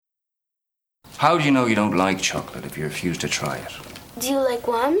How do you know you don't like chocolate if you refuse to try it? Do you like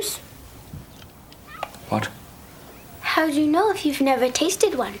worms? What? How do you know if you've never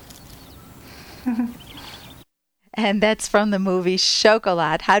tasted one? And that's from the movie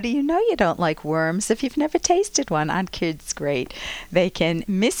Chocolat. How do you know you don't like worms if you've never tasted one? On Kids Great, they can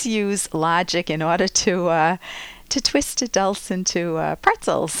misuse logic in order to twist adults into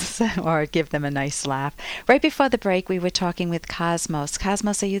pretzels or give them a nice laugh. Right before the break, we were talking with Cosmos.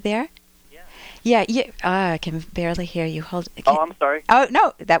 Cosmos, are you there? Yeah, I can barely hear you. I'm sorry. Oh,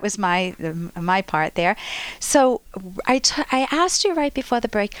 no, that was my part there. So I asked you right before the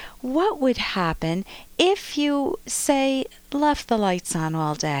break, what would happen if you, say, left the lights on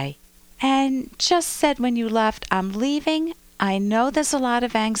all day and just said when you left, I'm leaving. I know there's a lot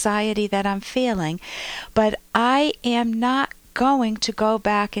of anxiety that I'm feeling, but I am not going to go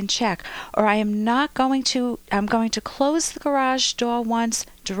back and check, or I'm going to close the garage door once,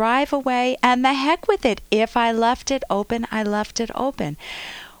 drive away, and the heck with it. If I left it open, I left it open.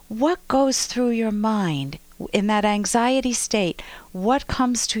 What goes through your mind in that anxiety state? What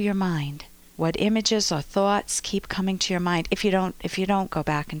comes to your mind? What images or thoughts keep coming to your mind if you don't go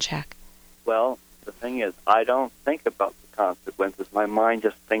back and check? Well, the thing is, I don't think about the consequences. My mind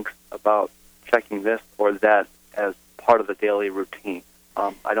just thinks about checking this or that as part of the daily routine.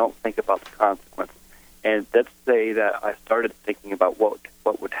 I don't think about the consequences. And let's say that I started thinking about what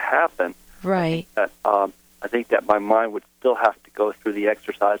would happen. Right. I think that my mind would still have to go through the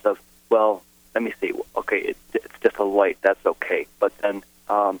exercise of, well, let me see. Okay, it's just a light. That's okay. But then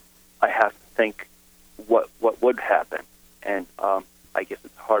I have to think what would happen. And I guess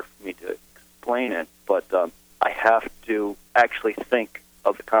it's hard for me to explain it, but I have to actually think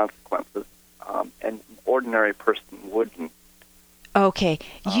of the consequences. And an ordinary person wouldn't. Okay,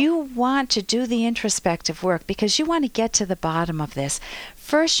 you want to do the introspective work because you want to get to the bottom of this.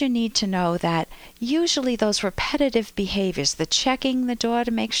 First, you need to know that usually those repetitive behaviors, the checking the door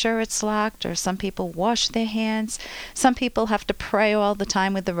to make sure it's locked, or some people wash their hands, some people have to pray all the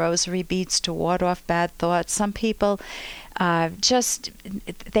time with the rosary beads to ward off bad thoughts, some people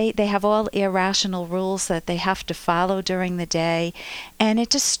they have all irrational rules that they have to follow during the day, and it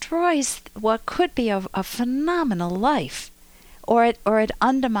destroys what could be a phenomenal life. Or it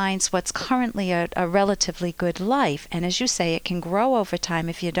undermines what's currently a relatively good life. And as you say, it can grow over time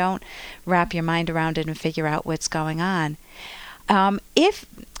if you don't wrap your mind around it and figure out what's going on.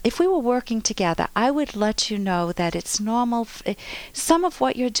 If we were working together, I would let you know that it's normal. Some of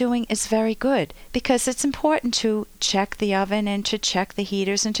what you're doing is very good because it's important to check the oven and to check the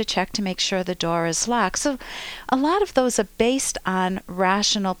heaters and to check to make sure the door is locked. So a lot of those are based on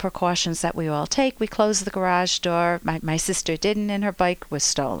rational precautions that we all take. We close the garage door. My sister didn't, and her bike was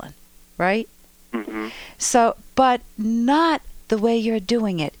stolen, right? Mm-hmm. So, but not the way you're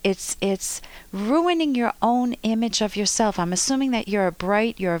doing it. It's ruining your own image of yourself. I'm assuming that you're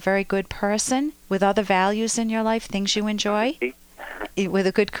a very good person with other values in your life, things you enjoy, with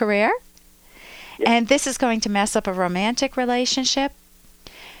a good career. Yes. And this is going to mess up a romantic relationship.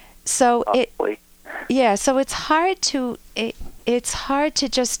 So so it's hard to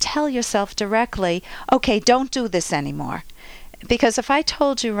just tell yourself directly, okay, don't do this anymore. Because if I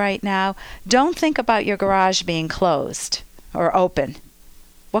told you right now, don't think about your garage being closed or open,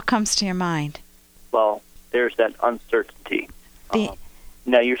 what comes to your mind? Well, there's that uncertainty.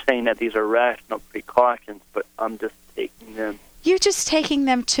 Now, you're saying that these are rational precautions, but I'm just taking them... You're just taking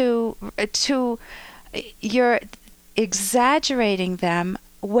them to you're exaggerating them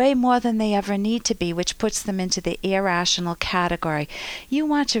way more than they ever need to be, which puts them into the irrational category. You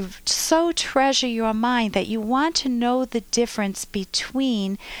want to so treasure your mind that you want to know the difference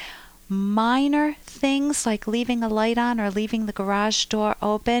between minor things like leaving a light on or leaving the garage door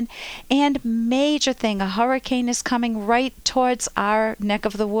open, and major thing, a hurricane is coming right towards our neck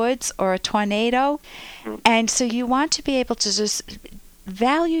of the woods, or a tornado. And so you want to be able to just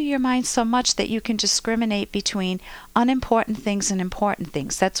value your mind so much that you can discriminate between unimportant things and important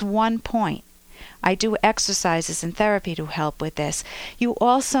things. That's one point. I do exercises and therapy to help with this. You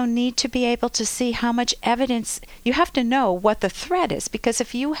also need to be able to see how much evidence. You have to know what the threat is, because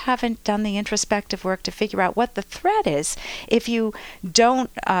if you haven't done the introspective work to figure out what the threat is, if you don't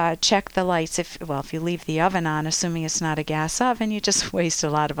check the lights, if you leave the oven on, assuming it's not a gas oven, you just waste a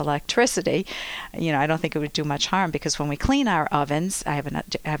lot of electricity. I don't think it would do much harm, because when we clean our ovens, I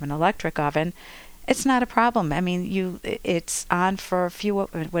have an electric oven. It's not a problem. I mean, it's on for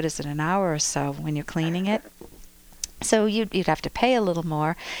an hour or so when you're cleaning it. So you'd have to pay a little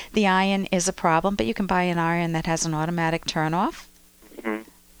more. The iron is a problem, but you can buy an iron that has an automatic turn off. Mm-hmm.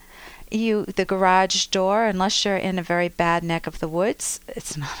 the garage door, unless you're in a very bad neck of the woods,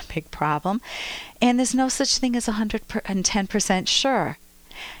 it's not a big problem. And there's no such thing as 110% sure.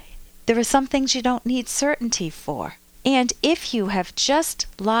 There are some things you don't need certainty for. And if you have just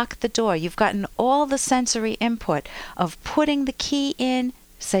locked the door, you've gotten all the sensory input of putting the key in,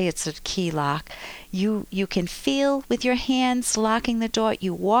 say it's a key lock, you can feel with your hands locking the door,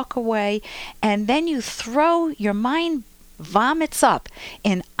 you walk away, and then you throw, your mind vomits up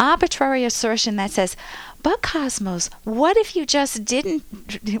an arbitrary assertion that says, but Cosmos, what if you didn't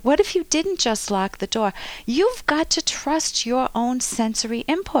just lock the door? You've got to trust your own sensory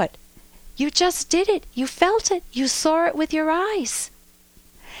input. You just did it. You felt it. You saw it with your eyes.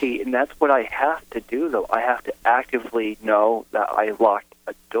 See, and that's what I have to do, though. I have to actively know that I locked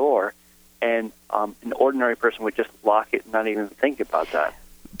a door, and an ordinary person would just lock it and not even think about that.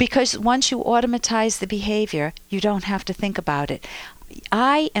 Because once you automatize the behavior, you don't have to think about it.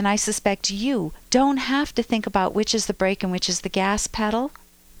 And I suspect you, don't have to think about which is the brake and which is the gas pedal.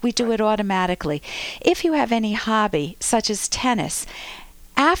 We do it automatically. If you have any hobby, such as tennis,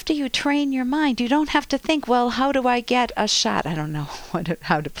 after you train your mind, you don't have to think, well, how do I get a shot? I don't know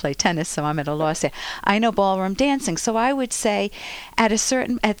how to play tennis, so I'm at a loss here. I know ballroom dancing, so I would say at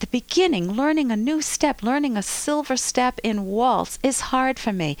the beginning, learning a new step, learning a silver step in waltz is hard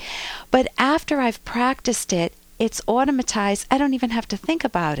for me. But after I've practiced it, it's automatized. I don't even have to think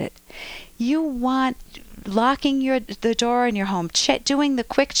about it. You want locking the door in your home, doing the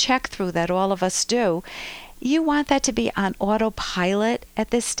quick check through that all of us do. You want that to be on autopilot at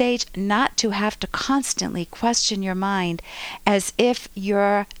this stage, not to have to constantly question your mind as if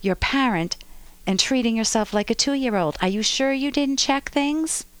you're your parent and treating yourself like a 2-year-old. Are you sure you didn't check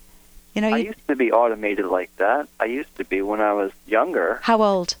things? I used to be automated like that. I used to be when I was younger. How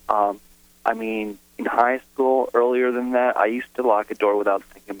old? In high school, earlier than that, I used to lock a door without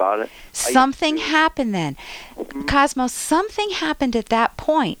thinking about it. Something happened then. Mm-hmm. Cosmos, something happened at that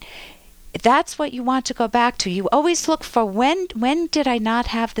point. That's what you want to go back to. You always look for when did I not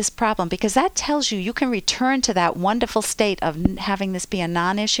have this problem? Because that tells you can return to that wonderful state of having this be a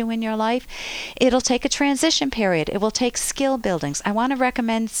non-issue in your life. It'll take a transition period. It will take skill buildings. I want to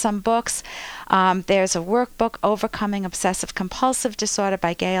recommend some books. There's a workbook, Overcoming Obsessive Compulsive Disorder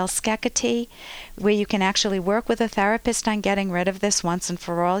by Gail Skekety, where you can actually work with a therapist on getting rid of this once and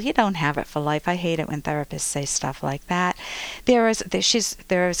for all. You don't have it for life. I hate it when therapists say stuff like that. There is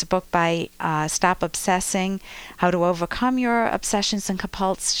a book by Stop Obsessing, How to Overcome Your Obsessions and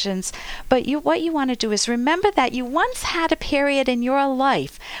Compulsions. But what you want to do is remember that you once had a period in your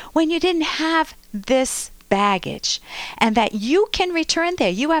life when you didn't have this baggage, and that you can return there.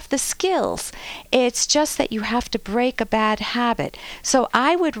 You have the skills. It's just that you have to break a bad habit. So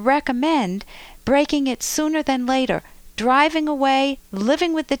I would recommend breaking it sooner than later. Driving away,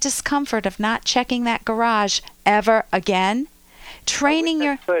 living with the discomfort of not checking that garage ever again. Training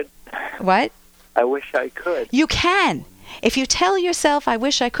your... What? I wish I could. You can. If you tell yourself, I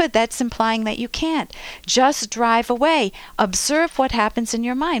wish I could, that's implying that you can't. Just drive away. Observe what happens in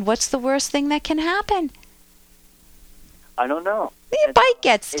your mind. What's the worst thing that can happen? I don't know. Your bike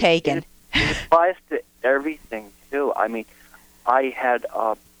gets taken. It applies to everything, too. I mean, I had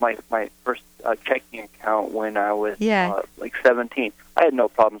my first checking account when I was 17. I had no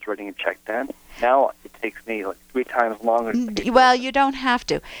problems writing a check then. Now it takes me 3 times longer. Well, you don't have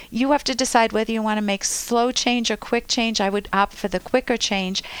to. You have to decide whether you want to make slow change or quick change. I would opt for the quicker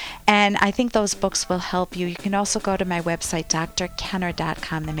change, and I think those books will help you. You can also go to my website,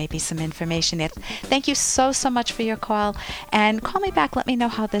 drkenner.com. There may be some information there. Thank you so much for your call, and call me back. Let me know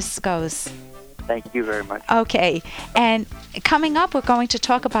how this goes. Thank you very much. Okay, and coming up, we're going to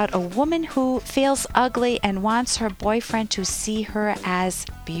talk about a woman who feels ugly and wants her boyfriend to see her as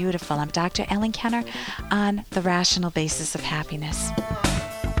beautiful. I'm Dr. Ellen Kenner on The Rational Basis of Happiness.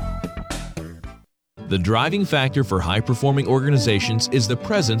 The driving factor for high-performing organizations is the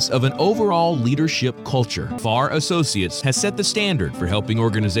presence of an overall leadership culture. FAR Associates has set the standard for helping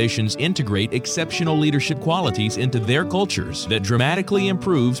organizations integrate exceptional leadership qualities into their cultures that dramatically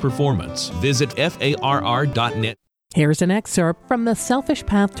improves performance. Visit FARR.net. Here's an excerpt from The Selfish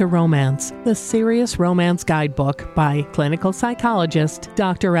Path to Romance, the Serious Romance Guidebook by clinical psychologist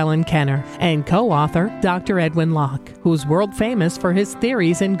Dr. Ellen Kenner and co-author Dr. Edwin Locke, who's world famous for his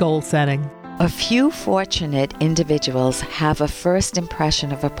theories in goal setting. A few fortunate individuals have a first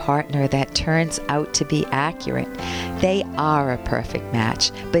impression of a partner that turns out to be accurate. They are a perfect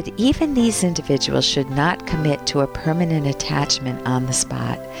match, but even these individuals should not commit to a permanent attachment on the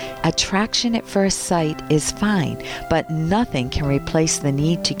spot. Attraction at first sight is fine, but nothing can replace the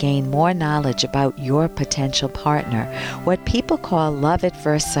need to gain more knowledge about your potential partner. What people call love at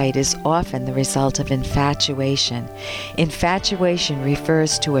first sight is often the result of infatuation. Infatuation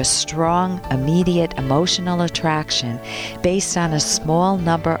refers to a strong, immediate emotional attraction based on a small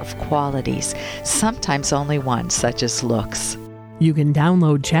number of qualities, sometimes only one, such as looks. You can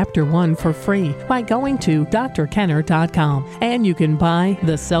download Chapter 1 for free by going to drkenner.com, and you can buy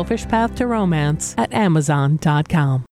The Selfish Path to Romance at amazon.com.